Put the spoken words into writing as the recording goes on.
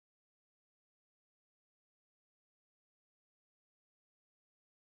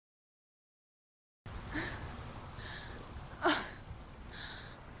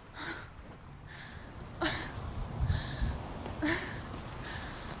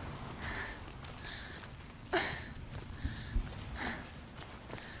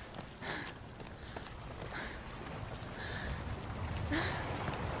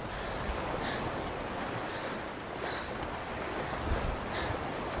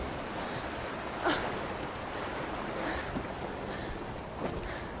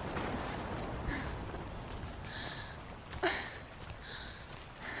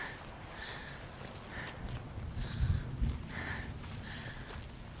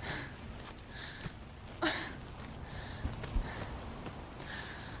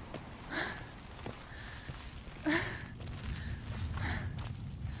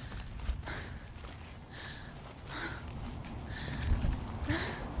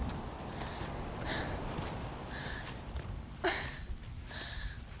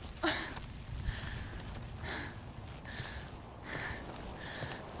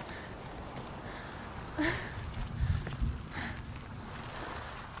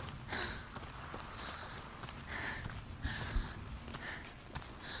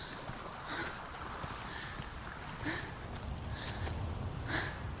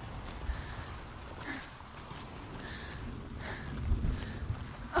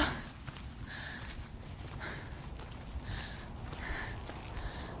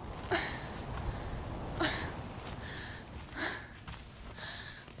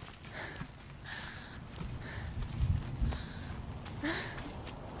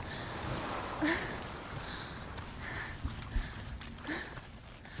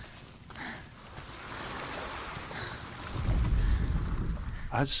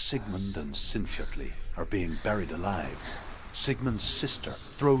As Sigmund and Sinfjotli are being buried alive, Sigmund's sister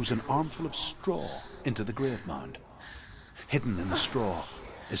throws an armful of straw into the grave mound. Hidden in the straw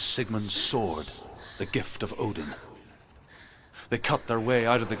is Sigmund's sword, the gift of Odin. They cut their way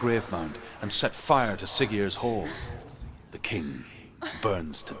out of the grave mound and set fire to Siggeir's hall. The king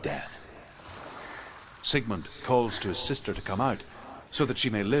burns to death. Sigmund calls to his sister to come out so that she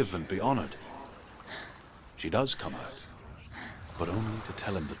may live and be honored. She does come out, but only to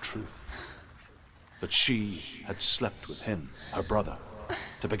tell him the truth. That she had slept with him, her brother,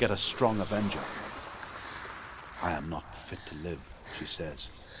 to beget a strong avenger. I am not fit to live, she says,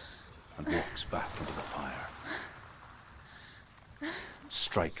 and walks back into the fire.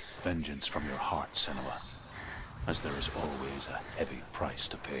 Strike vengeance from your heart, Senua, as there is always a heavy price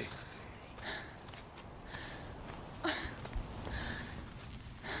to pay.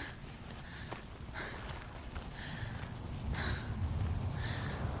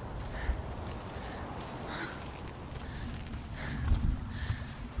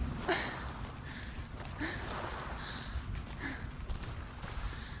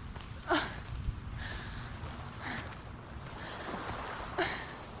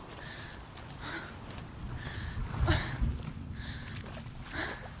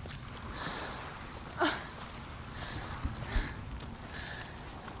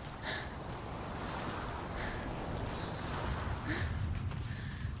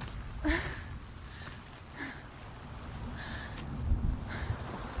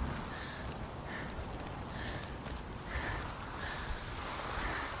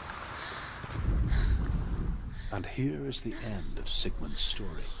 And here is the end of Sigmund's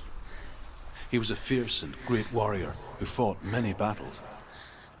story. He was a fierce and great warrior who fought many battles.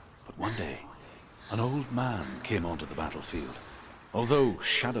 But one day, an old man came onto the battlefield. Although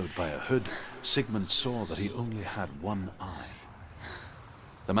shadowed by a hood, Sigmund saw that he only had one eye.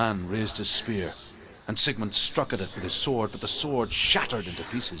 The man raised his spear, and Sigmund struck at it with his sword, but the sword shattered into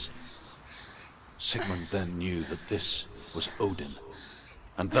pieces. Sigmund then knew that this was Odin,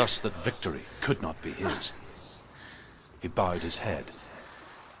 and thus that victory could not be his. He bowed his head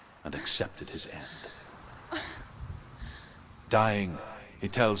and accepted his end. Dying, he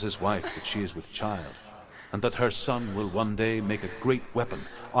tells his wife that she is with child, and that her son will one day make a great weapon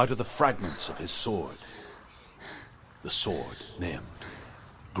out of the fragments of his sword. The sword named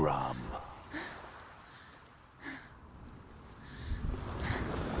Gram.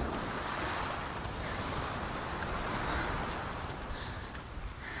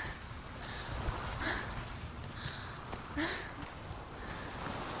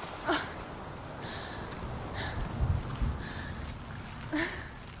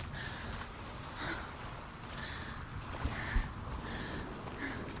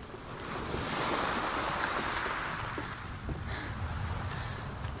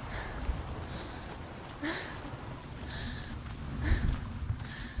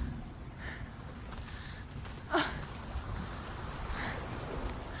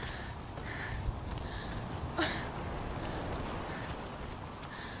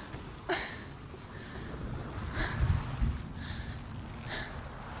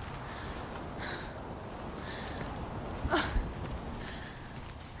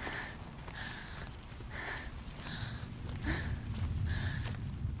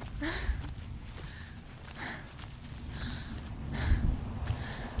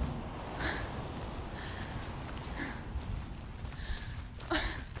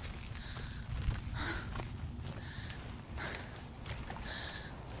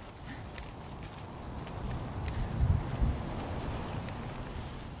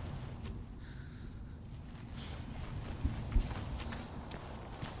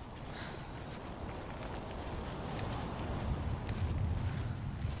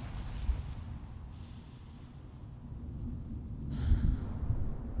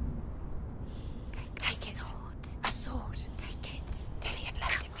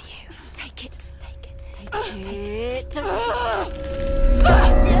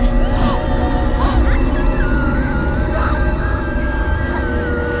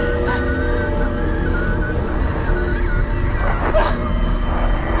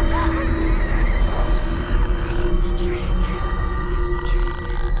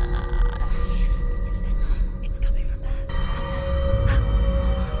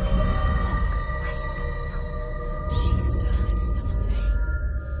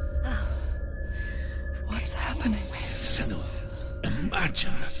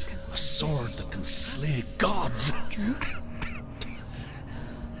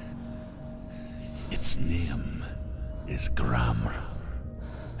 Its name is Gramr.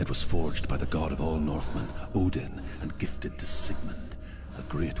 It was forged by the god of all Northmen, Odin, and gifted to Sigmund, a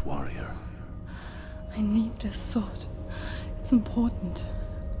great warrior. I need this sword. It's important.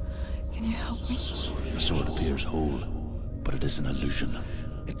 Can you help me? The sword appears whole, but it is an illusion.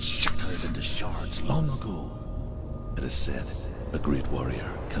 It shattered into shards long ago. It is said a great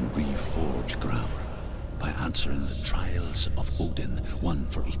warrior can reforge Gramr by answering the trials of Odin, one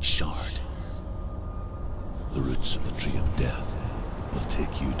for each shard. The roots of the Tree of Death will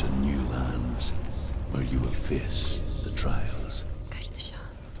take you to new lands, where you will face the trials. Go to the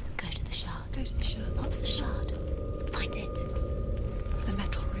shards. Go to the shard. Go to the shards. What's the shard? Find it. It's the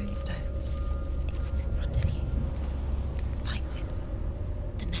metal runestones. It's in front of you. Find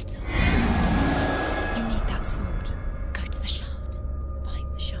it. The metal. You need that sword. Go to the shard.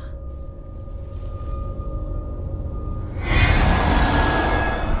 Find the shards.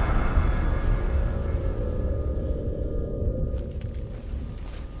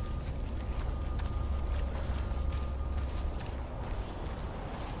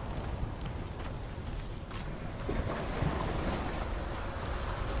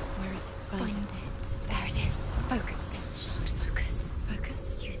 Where is it? Find it. There it is. Focus. There's the shard. Focus.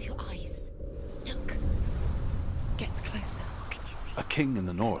 Focus. Use your eyes. Look. Get closer. What can you see? A king in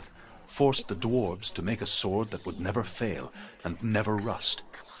the north forced the dwarves to make a sword that would never fail and never rust,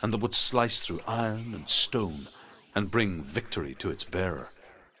 and that would slice through iron and stone and bring victory to its bearer.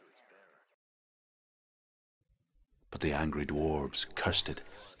 But the angry dwarves cursed it.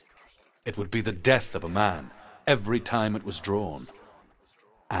 It would be the death of a man every time it was drawn,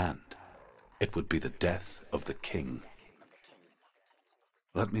 and it would be the death of the king.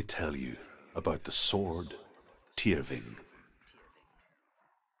 Let me tell you about the sword Tyrving.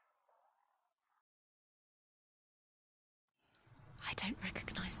 I don't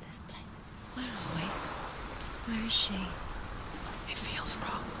recognize this place. Where are we? Where is she? It feels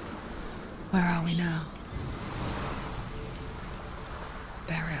wrong. Where are we now?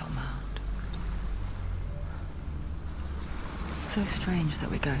 Burial mound. So strange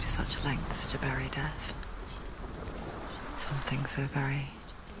that we go to such lengths to bury death. Something so very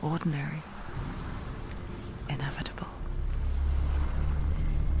ordinary, inevitable.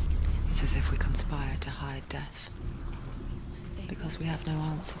 It's as if we conspire to hide death, because we have no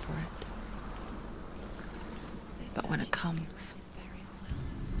answer for it. But when it comes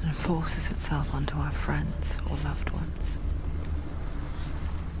and forces itself onto our friends or loved ones,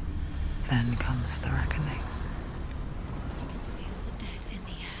 then comes the reckoning. Feel the dead in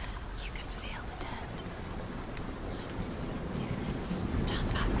the air. You can feel the dead. Do this. Turn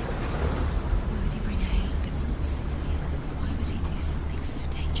back. Why would he bring her here? It's not safe here. Why would he do something so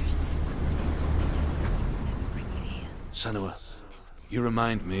dangerous? Never bring you here. Senua, you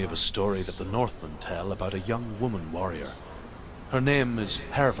remind me of a story that the Northmen tell about a young woman warrior. Her name is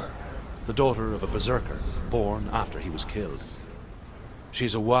Hervor, the daughter of a berserker born after he was killed.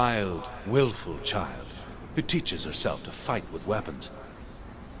 She's a wild, willful child who teaches herself to fight with weapons.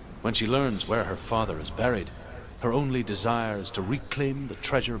 When she learns where her father is buried, her only desire is to reclaim the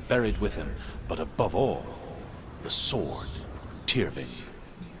treasure buried with him, but above all, the sword Tyrving.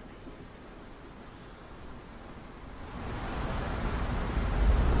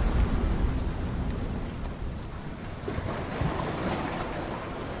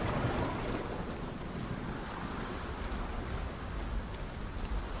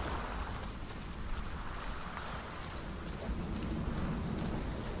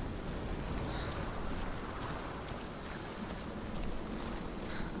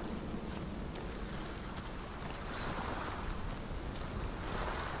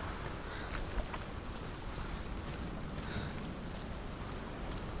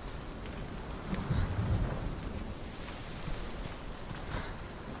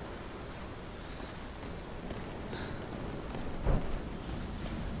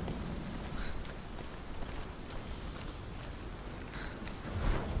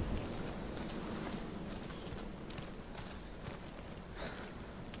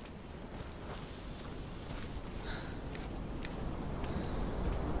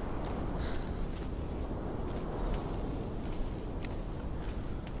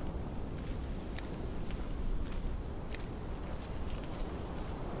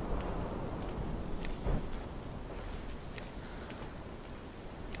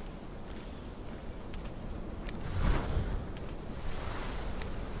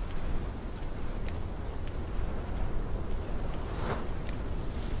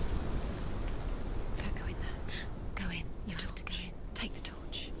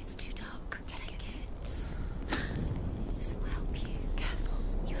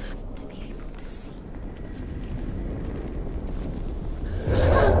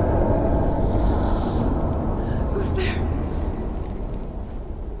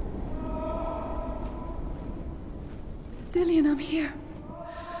 I'm here.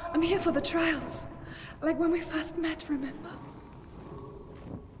 I'm here for the trials. Like when we first met, remember?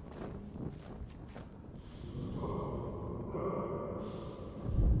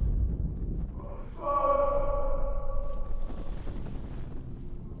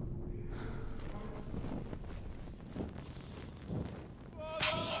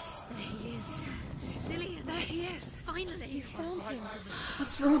 Finally! You found him.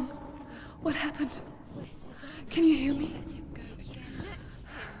 What's wrong? What happened? Can you hear me?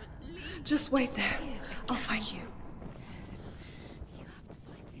 Just wait there. I'll find you. You have to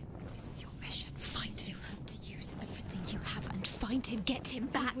find him. This is your mission. Find him. You have to use everything you have and find him. Get him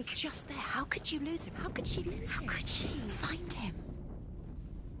back. He was just there. How could you lose him? How could she lose him? How could she? Find him.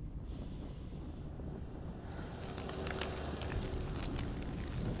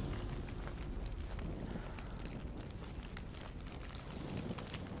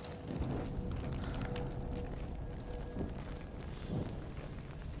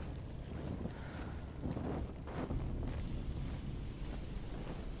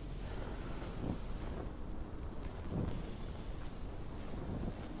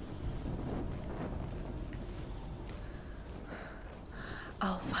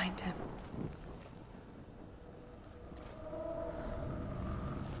 I'll find him.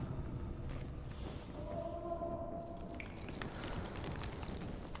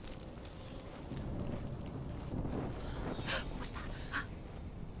 What was that?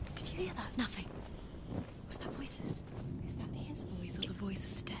 Did you hear that? Nothing. Was that voices? Is that his voice or the voice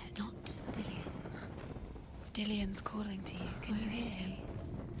of the dead? Not Dillian. Dillian's calling to you. Can you hear him?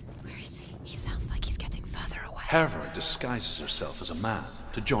 Where is he? He sounds like he's getting further away. Herva disguises herself as a man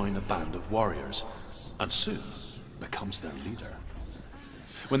to join a band of warriors, and soon becomes their leader.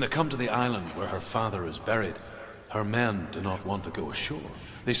 When they come to the island where her father is buried, her men do not want to go ashore.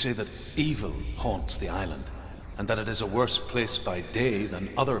 They say that evil haunts the island, and that it is a worse place by day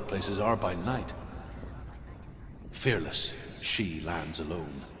than other places are by night. Fearless, she lands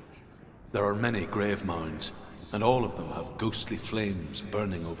alone. There are many grave mounds, and all of them have ghostly flames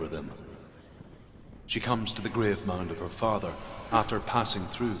burning over them. She comes to the grave mound of her father after passing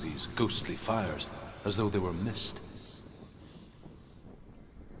through these ghostly fires, as though they were mist.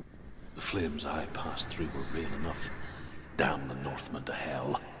 The flames I passed through were real enough. Damn the Northmen to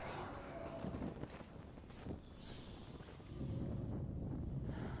hell.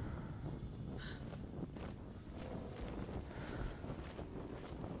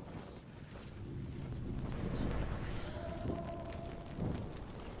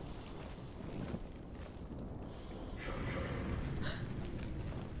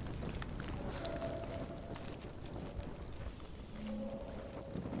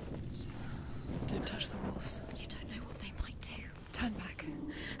 Don't touch the walls. You don't know what they might do. Turn back.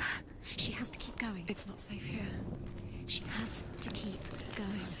 She has to keep going. It's not safe here. She has to keep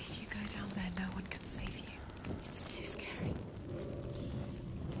going. If you go down there, no one can save you. It's too scary.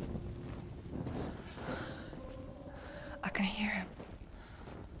 I can hear him.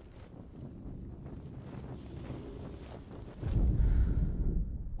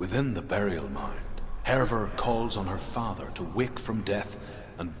 Within the burial mound, Herva calls on her father to wake from death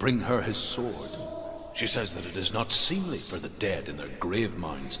and bring her his sword. She says that it is not seemly for the dead in their grave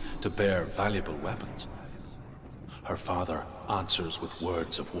mounds to bear valuable weapons. Her father answers with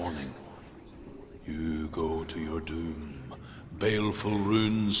words of warning. You go to your doom. Baleful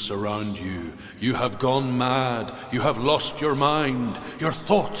runes surround you. You have gone mad. You have lost your mind. Your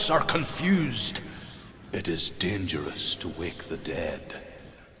thoughts are confused. It is dangerous to wake the dead.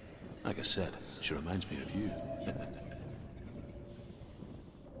 Like I said, she reminds me of you.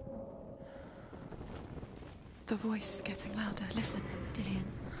 The voice is getting louder. Listen. Dillian.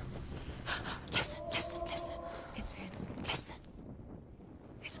 Listen, listen, listen. It's him. Listen.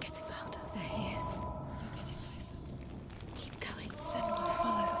 It's getting louder. There he is. You're getting closer. Keep going. Senua,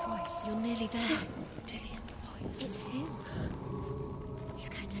 follow the voice. You're nearly there. Dillian's voice. It's him. He's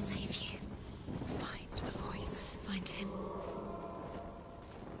going to save you. Find the voice. Find him.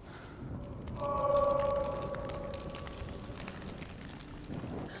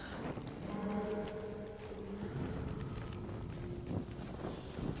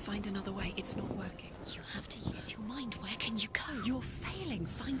 Find another way. It's not working. You have to use your mind. Where can you go? You're failing.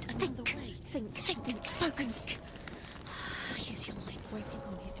 Find another way. Think. Focus. Use your mind. Where's he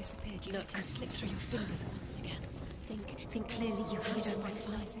gone? He's disappeared. You let him slip through your fingers once again. Think clearly. You have to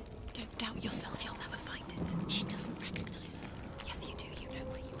recognize it. Don't doubt yourself. You'll never find it. She doesn't recognize it. Yes, you do. You know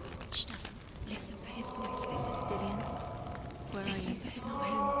where you are. She doesn't. Listen for his voice. Listen. Dillian, where Listen. are you? It's not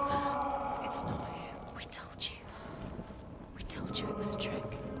him. It's not him. We told you. We told you it was a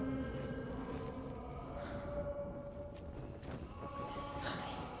trick.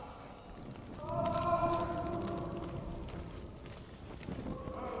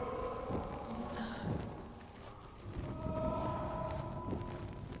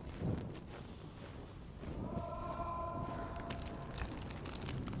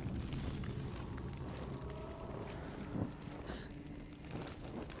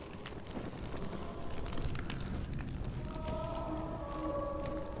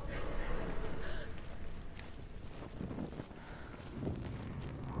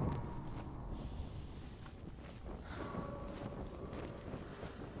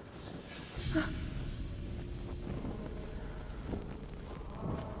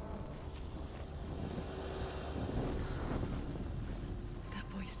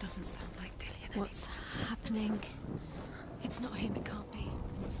 This doesn't sound like Dillian. What's happening? It's not him, it can't be.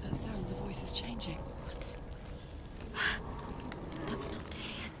 What's that sound? The voice is changing. What? That's not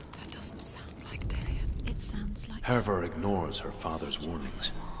Dillian. That doesn't sound like Dillian. It sounds like... Herver ignores her father's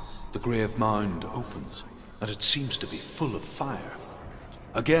warnings. The grave mound opens, and it seems to be full of fire.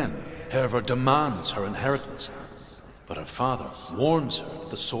 Again, Herver demands her inheritance, but her father warns her that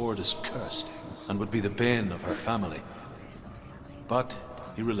the sword is cursed and would be the bane of her family. But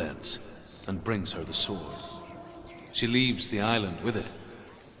he relents and brings her the sword. She leaves the island with it,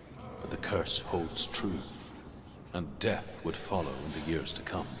 but the curse holds true, and death would follow in the years to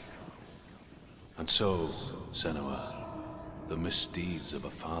come. And so, Senua, the misdeeds of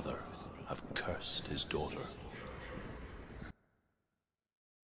a father have cursed his daughter.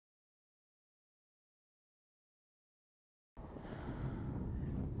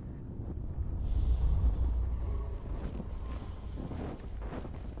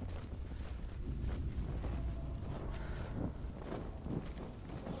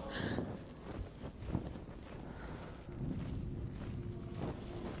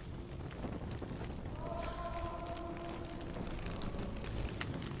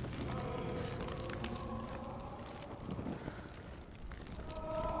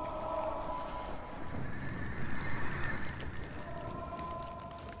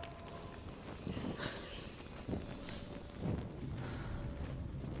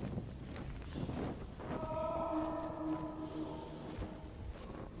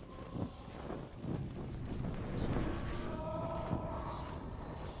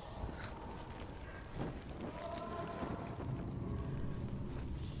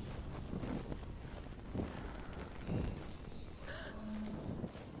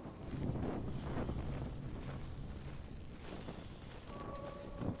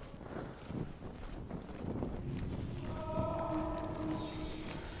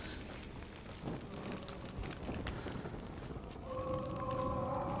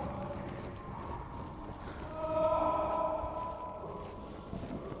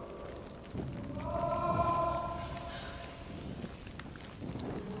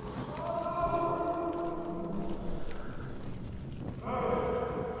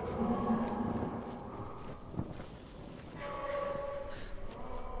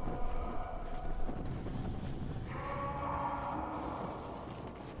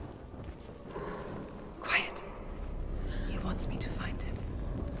 Me to find him.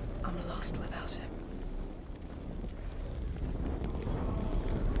 I'm lost without him.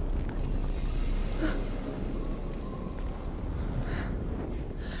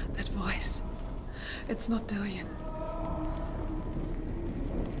 That voice. It's not Dillian.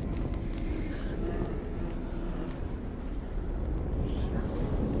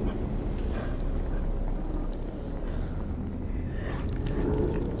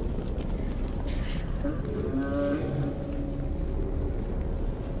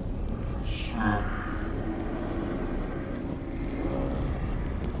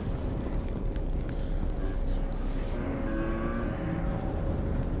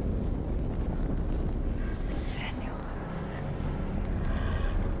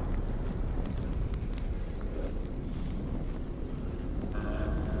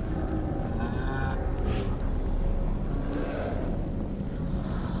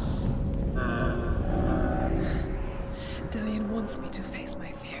 Dillian wants me to face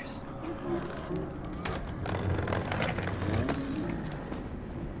my fears.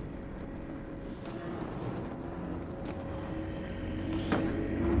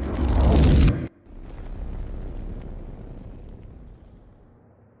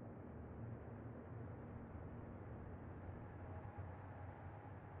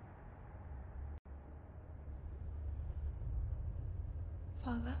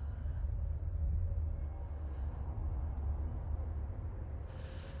 Father?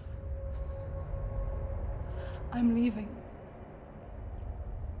 I'm leaving.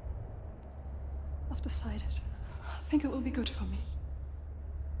 I've decided. I think it will be good for me.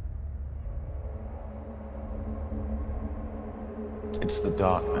 It's the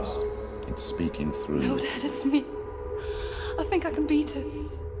darkness. It's speaking through No, you. Dad, it's me. I think I can beat it.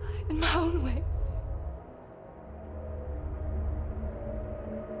 In my own way.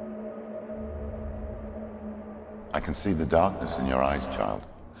 I can see the darkness in your eyes, child.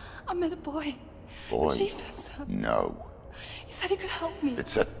 I met a boy. Boy. The chief answered. No. He said he could help me.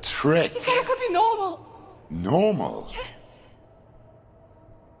 It's a trick. He said I could be normal. Normal? Yes.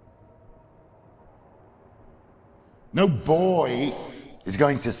 No boy is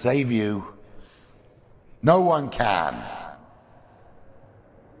going to save you. No one can.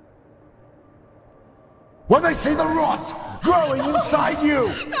 When they see the rot growing inside you.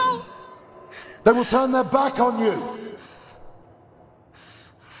 No! They will turn their back on you.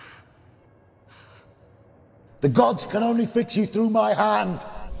 The gods can only fix you through my hand.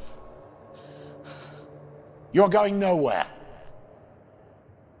 You're going nowhere.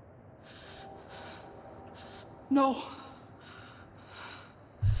 No.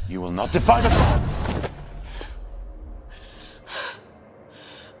 You will not defy the gods.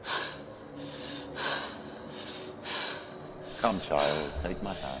 Come, child, take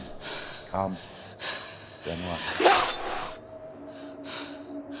my hand. Come, Senua.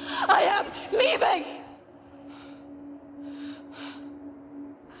 I am leaving!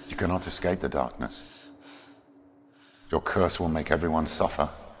 You cannot escape the darkness. Your curse will make everyone suffer.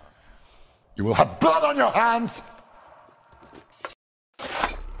 You will have blood on your hands!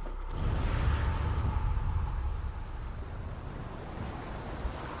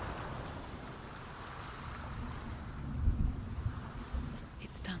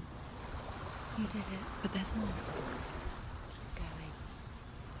 It's done. You did it. But there's more. Keep going.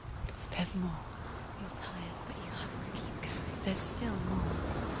 There's more. You're tired, but you have to keep going. There's still more.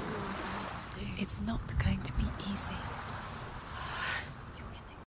 There's always more to do. It's not going to be easy.